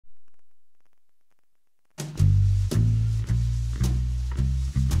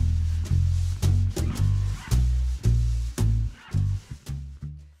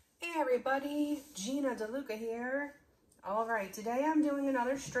everybody, Gina DeLuca here. All right, today I'm doing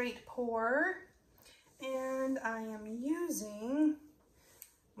another straight pour, and I am using,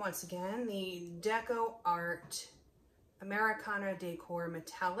 once again, the DecoArt Americana Decor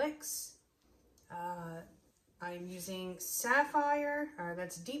Metallics. I'm using Sapphire, or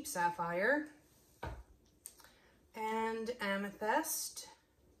that's Deep Sapphire and Amethyst.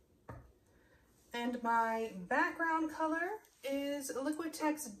 And my background color is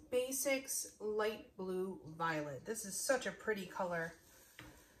Liquitex Basics Light Blue Violet. This is such a pretty color.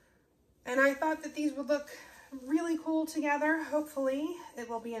 And I thought that these would look really cool together. Hopefully it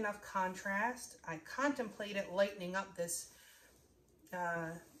will be enough contrast. I contemplated lightening up this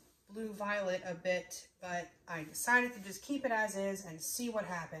blue violet a bit, but I decided to just keep it as is and see what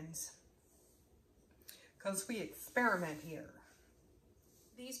happens, because we experiment here.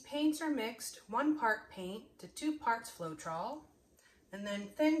 These paints are mixed 1 part paint to 2 parts Floetrol, and then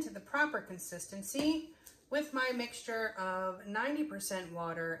thinned to the proper consistency with my mixture of 90%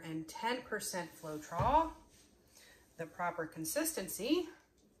 water and 10% Floetrol. The proper consistency.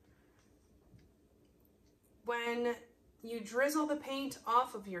 When you drizzle the paint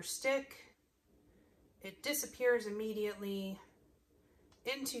off of your stick, it disappears immediately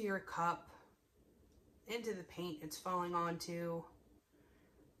into your cup, into the paint it's falling onto.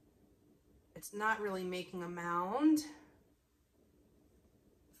 It's not really making a mound.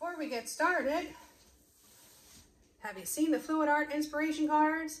 Before we get started, have you seen the FluidArt inspiration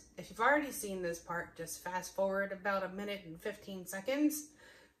cards? If you've already seen this part, just fast forward about 1 minute and 15 seconds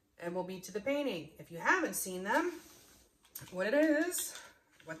and we'll be to the painting. If you haven't seen them, what it is,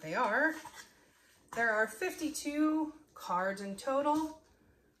 what they are, there are 52 cards in total,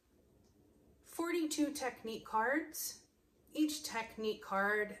 42 technique cards. Each technique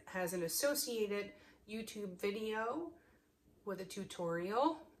card has an associated YouTube video with a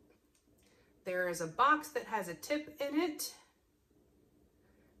tutorial. There is a box that has a tip in it,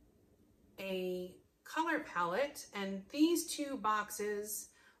 a color palette, and these 2 boxes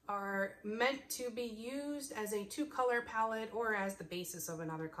are meant to be used as a 2-color palette or as the basis of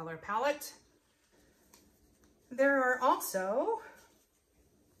another color palette. There are also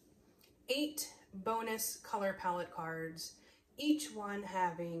 8 bonus color palette cards, each one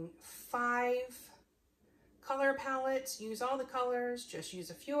having 5 color palettes. Use all the colors, just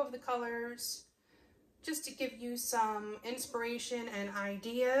use a few of the colors, just to give you some inspiration and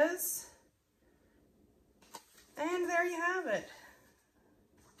ideas. And there you have it.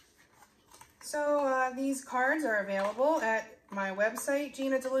 So these cards are available at my website,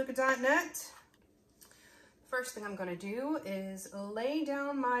 ginadeluca.net. First thing I'm going to do is lay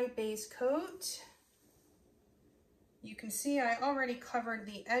down my base coat. You can see I already covered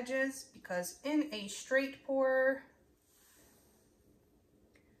the edges because in a straight pour,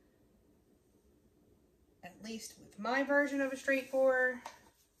 at least with my version of a straight pour,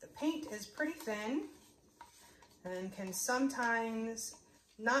 the paint is pretty thin and can sometimes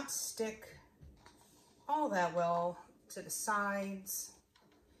not stick all that well to the sides,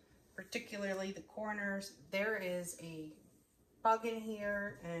 particularly the corners. There is a bug in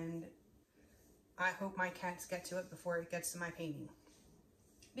here, and I hope my cats get to it before it gets to my painting.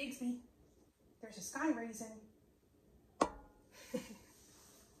 Bigsby, there's a sky raisin.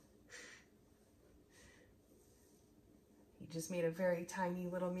 He just made a very tiny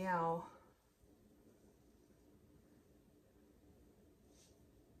little meow.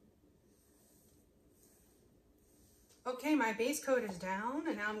 Okay, my base coat is down,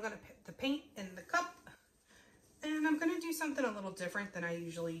 and now I'm going to put the paint in the cup. And I'm going to do something a little different than I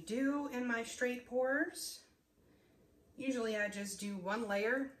usually do in my straight pours. Usually I just do 1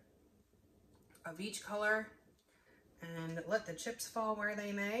 layer of each color and let the chips fall where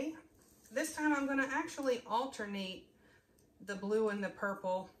they may. This time I'm going to actually alternate the blue and the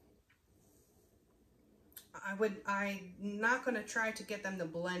purple. I'm not going to try to get them to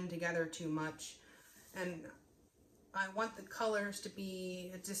blend together too much. And I want the colors to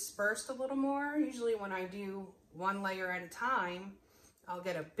be dispersed a little more. Usually when I do 1 layer at a time, I'll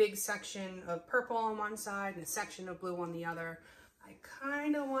get a big section of purple on one side and a section of blue on the other. I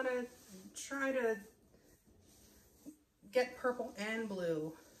kind of want to try to get purple and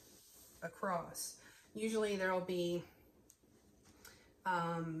blue across. Usually there will be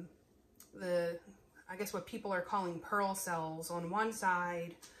I guess what people are calling pearl cells on one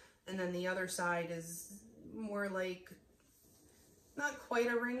side, and then the other side is more like, not quite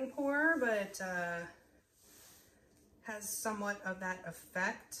a ring pour, but has somewhat of that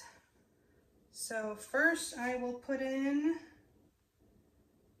effect. So first I will put in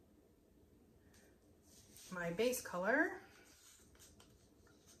my base color.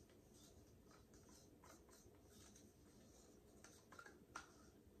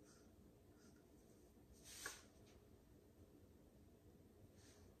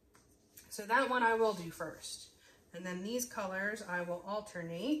 So that one I will do first. And then these colors I will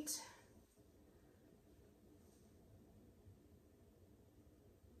alternate.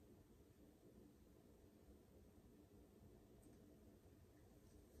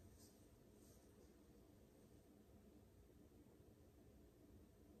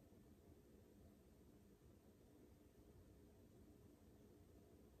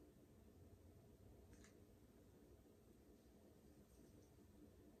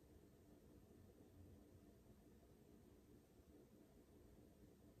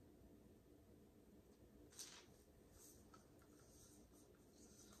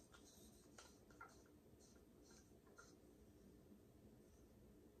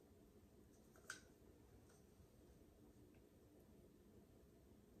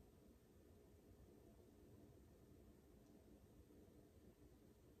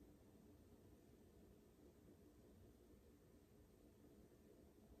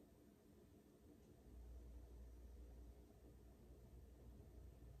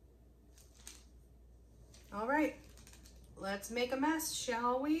 All right, let's make a mess,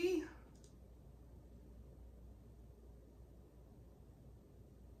 shall we?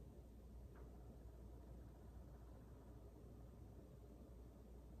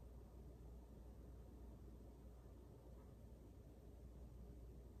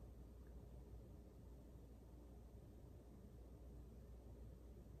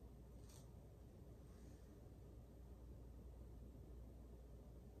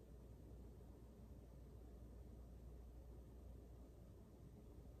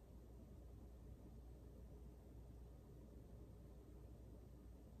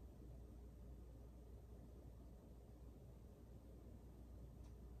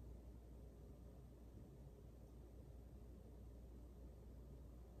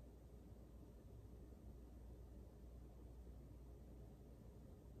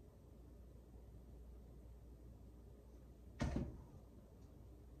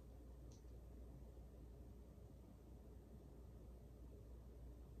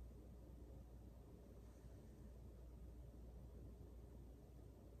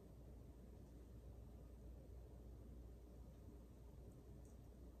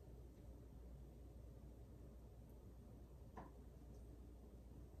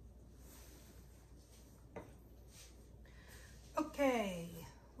 Okay,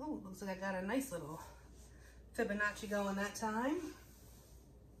 oh, looks like I got a nice little Fibonacci going that time.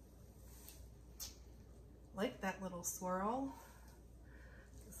 Like that little swirl.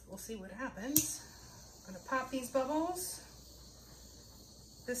 Guess we'll see what happens. I'm gonna pop these bubbles.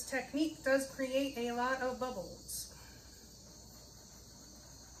 This technique does create a lot of bubbles.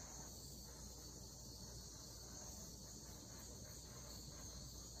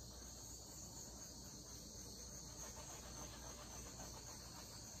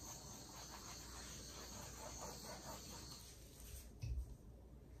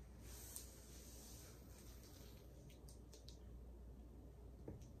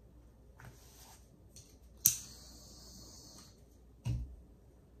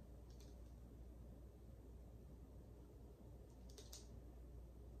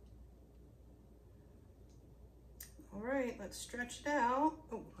 All right, let's stretch it out.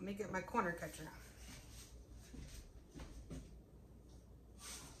 Oh, let me get my corner catcher.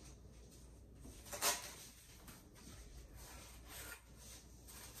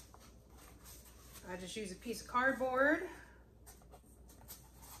 I just use a piece of cardboard.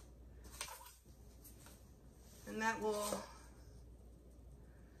 And that will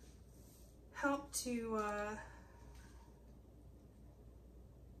help to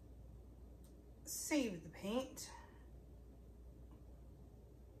save the paint.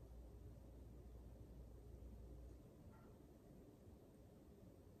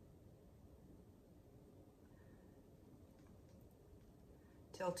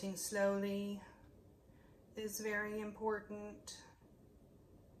 Tilting slowly is very important.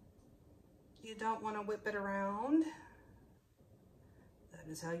 You don't want to whip it around.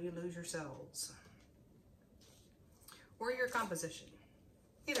 That is how you lose your cells. Or your composition.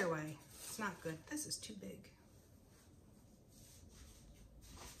 Either way, it's not good. This is too big.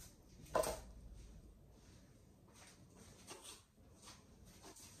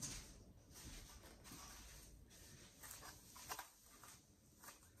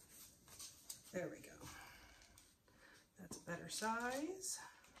 There we go. That's a better size.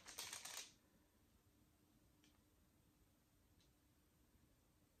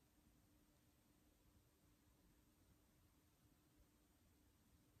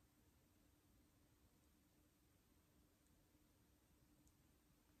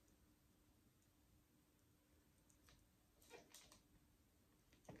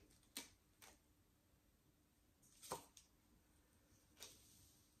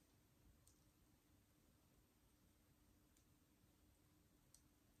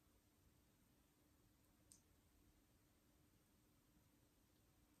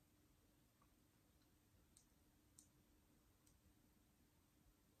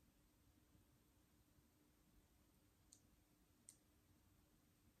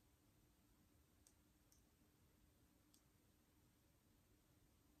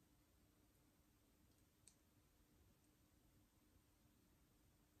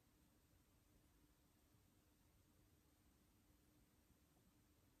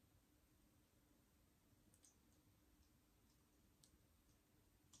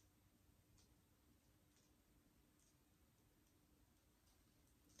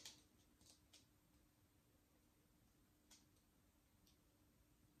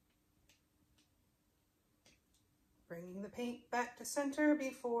 Bringing the paint back to center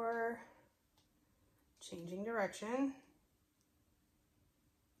before changing direction.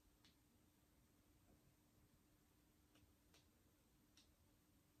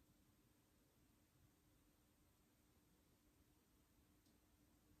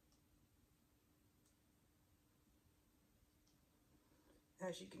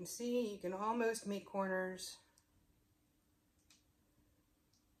 As you can see, you can almost make corners.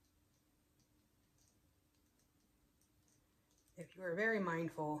 If you are very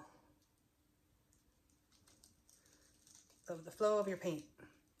mindful of the flow of your paint.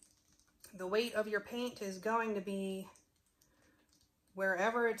 The weight of your paint is going to be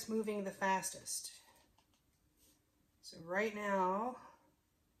wherever it's moving the fastest. So right now,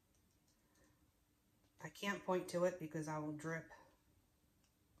 I can't point to it because I will drip.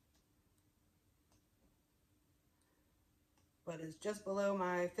 But it's just below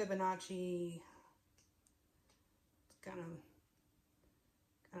my Fibonacci. It's kind of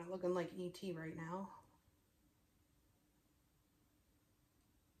looking like ET right now.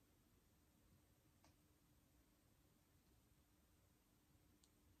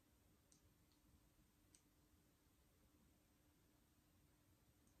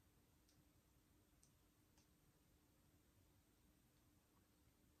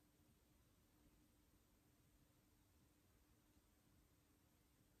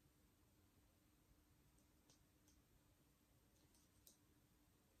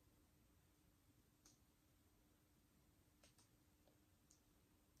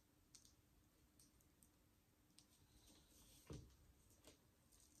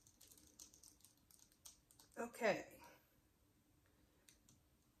 Okay.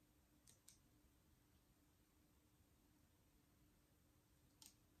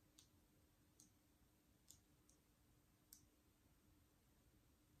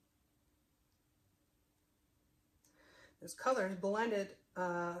 This color is blended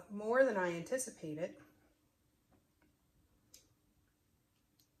more than I anticipated.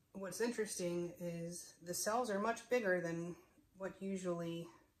 What's interesting is the cells are much bigger than what usually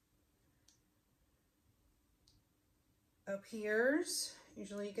appears.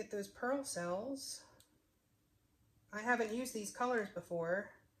 Usually you get those pearl cells. I haven't used these colors before,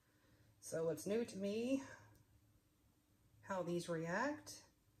 so it's new to me how these react.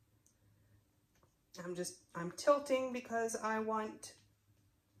 I'm tilting because I want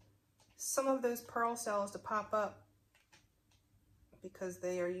some of those pearl cells to pop up because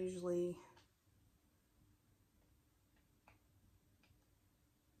they are usually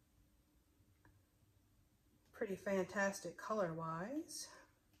pretty fantastic color-wise.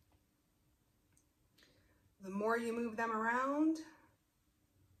 The more you move them around,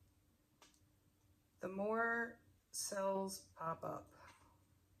 the more cells pop up.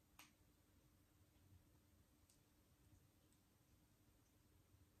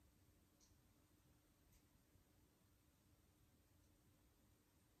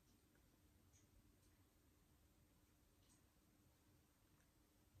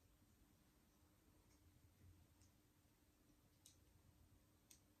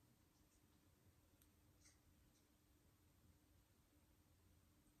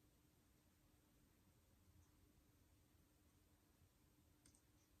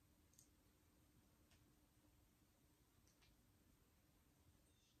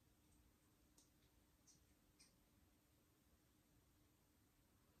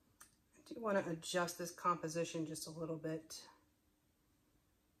 I do want to adjust this composition just a little bit,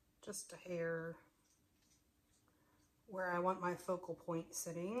 just a hair, where I want my focal point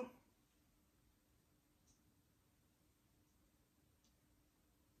sitting.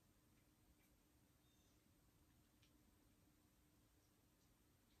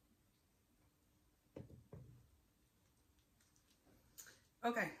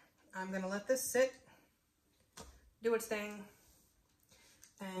 Okay, I'm gonna let this sit, do its thing,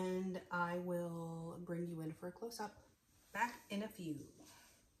 and I will bring you in for a close-up. Back in a few.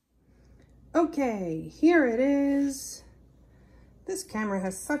 Okay, here it is. This camera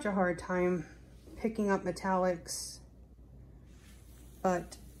has such a hard time picking up metallics,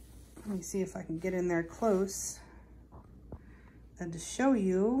 but let me see if I can get in there close and to show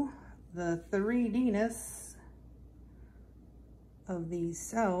you the 3D-ness of these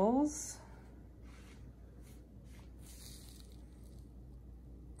cells.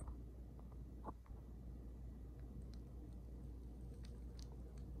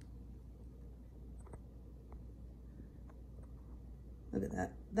 Look at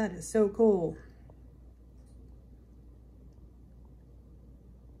that. That is so cool.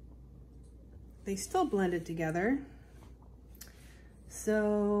 They still blended together.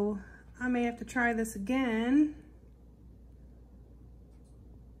 So I may have to try this again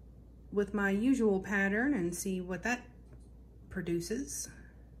with my usual pattern and see what that produces.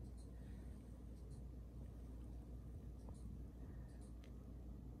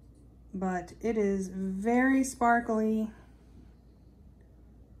 But it is very sparkly,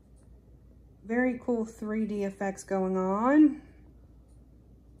 very cool 3D effects going on.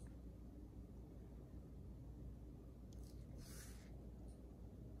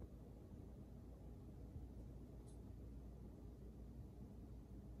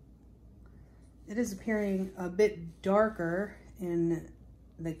 It is appearing a bit darker in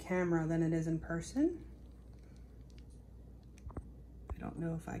the camera than it is in person. I don't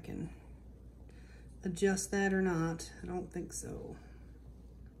know if I can adjust that or not. I don't think so.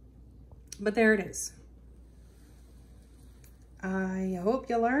 But there it is. I hope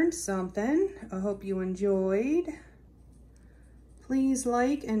you learned something. I hope you enjoyed. Please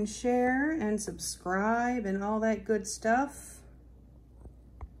like and share and subscribe and all that good stuff.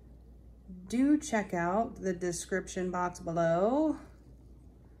 Do check out the description box below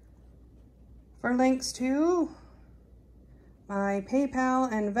for links to my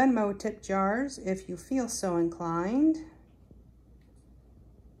PayPal and Venmo tip jars if you feel so inclined.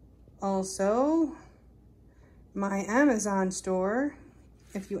 Also, my Amazon store.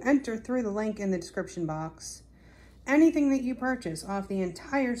 If you enter through the link in the description box, anything that you purchase off the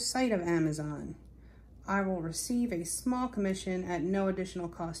entire site of Amazon, I will receive a small commission at no additional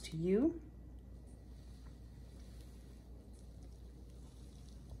cost to you.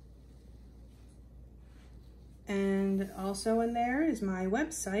 And also in there is my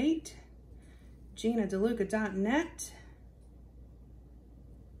website, GinaDeLuca.net,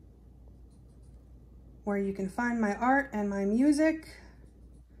 where you can find my art and my music,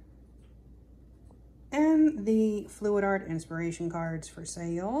 and the fluid art inspiration cards for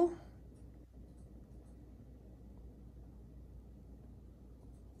sale.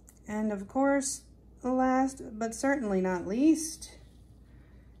 And of course, last but certainly not least,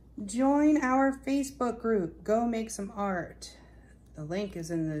 join our Facebook group, Go Make Some Art. The link is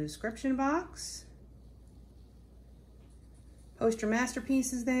in the description box. Post your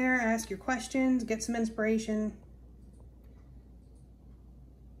masterpieces there, ask your questions, get some inspiration.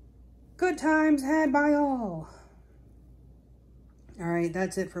 Good times had by all. All right,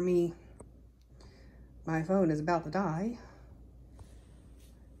 that's it for me. My phone is about to die.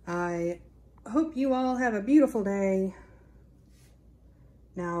 I hope you all have a beautiful day.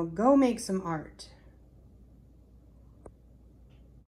 Now go make some art.